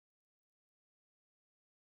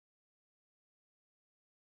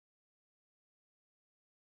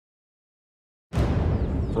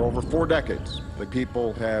For over 4 decades, the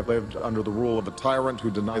people have lived under the rule of a tyrant who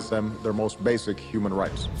denies them their most basic human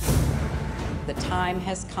rights. The time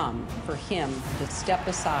has come for him to step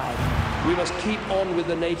aside. We must keep on with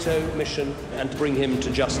the NATO mission and bring him to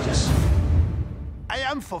justice. I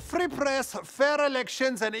am for free press, fair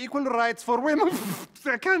elections, and equal rights for women.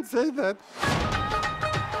 I can't say that.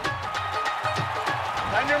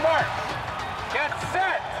 On your mark. Get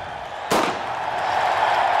set.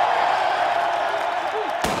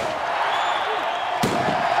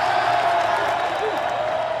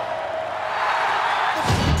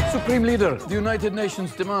 Supreme Leader, the United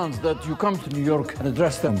Nations demands that you come to New York and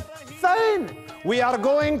address them. Fine. We are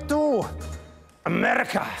going to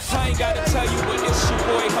America. I ain't gotta tell you what it's your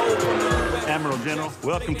boy Ho from the US. Admiral General,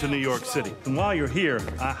 welcome to New York City. And while you're here,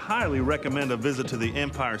 I highly recommend a visit to the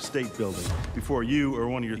Empire State Building before you or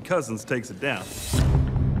one of your cousins takes it down.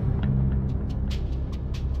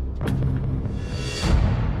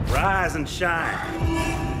 Rise and shine.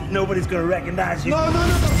 Nobody's gonna recognize you. No.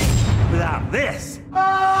 Without this.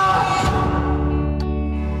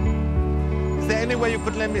 Is there any way you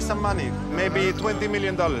could lend me some money? Maybe $20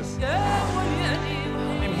 million.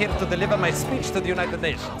 I'm here to deliver my speech to the United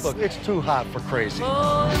Nations. Look, it's too hot for crazy. Come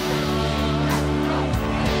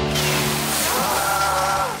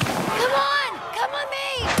on me!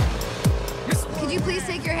 Could you please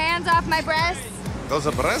take your hands off my breasts? Those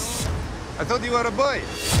are breasts? I thought you were a boy.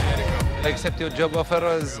 I accept your job offer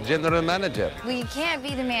as general manager. Well, you can't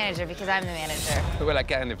be the manager because I'm the manager. Well, I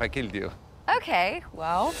can if I killed you. Okay,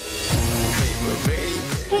 well.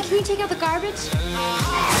 Hey, can we take out the garbage?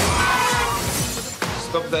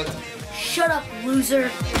 Stop that. Shut up,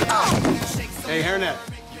 loser. Hey, Hairnet,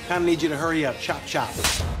 kind of need you to hurry up. Chop, chop.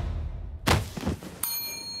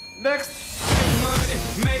 Next.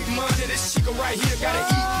 Make money, this chica right here gotta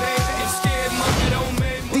eat, baby. And scared money don't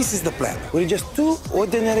make money. This is the plan. We're just 2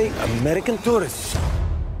 ordinary American tourists.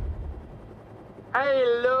 I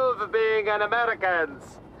love being an American.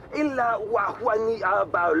 إلا وأخواني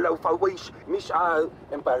لو فويش مش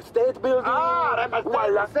Empire State Building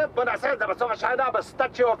ولا سيبنا سيدنا بس هو شاينا بس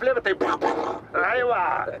ستاتيو اوف ليبرتي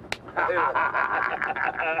ايوه No!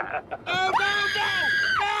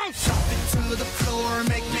 Drop it to the floor,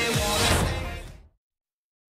 make me wanna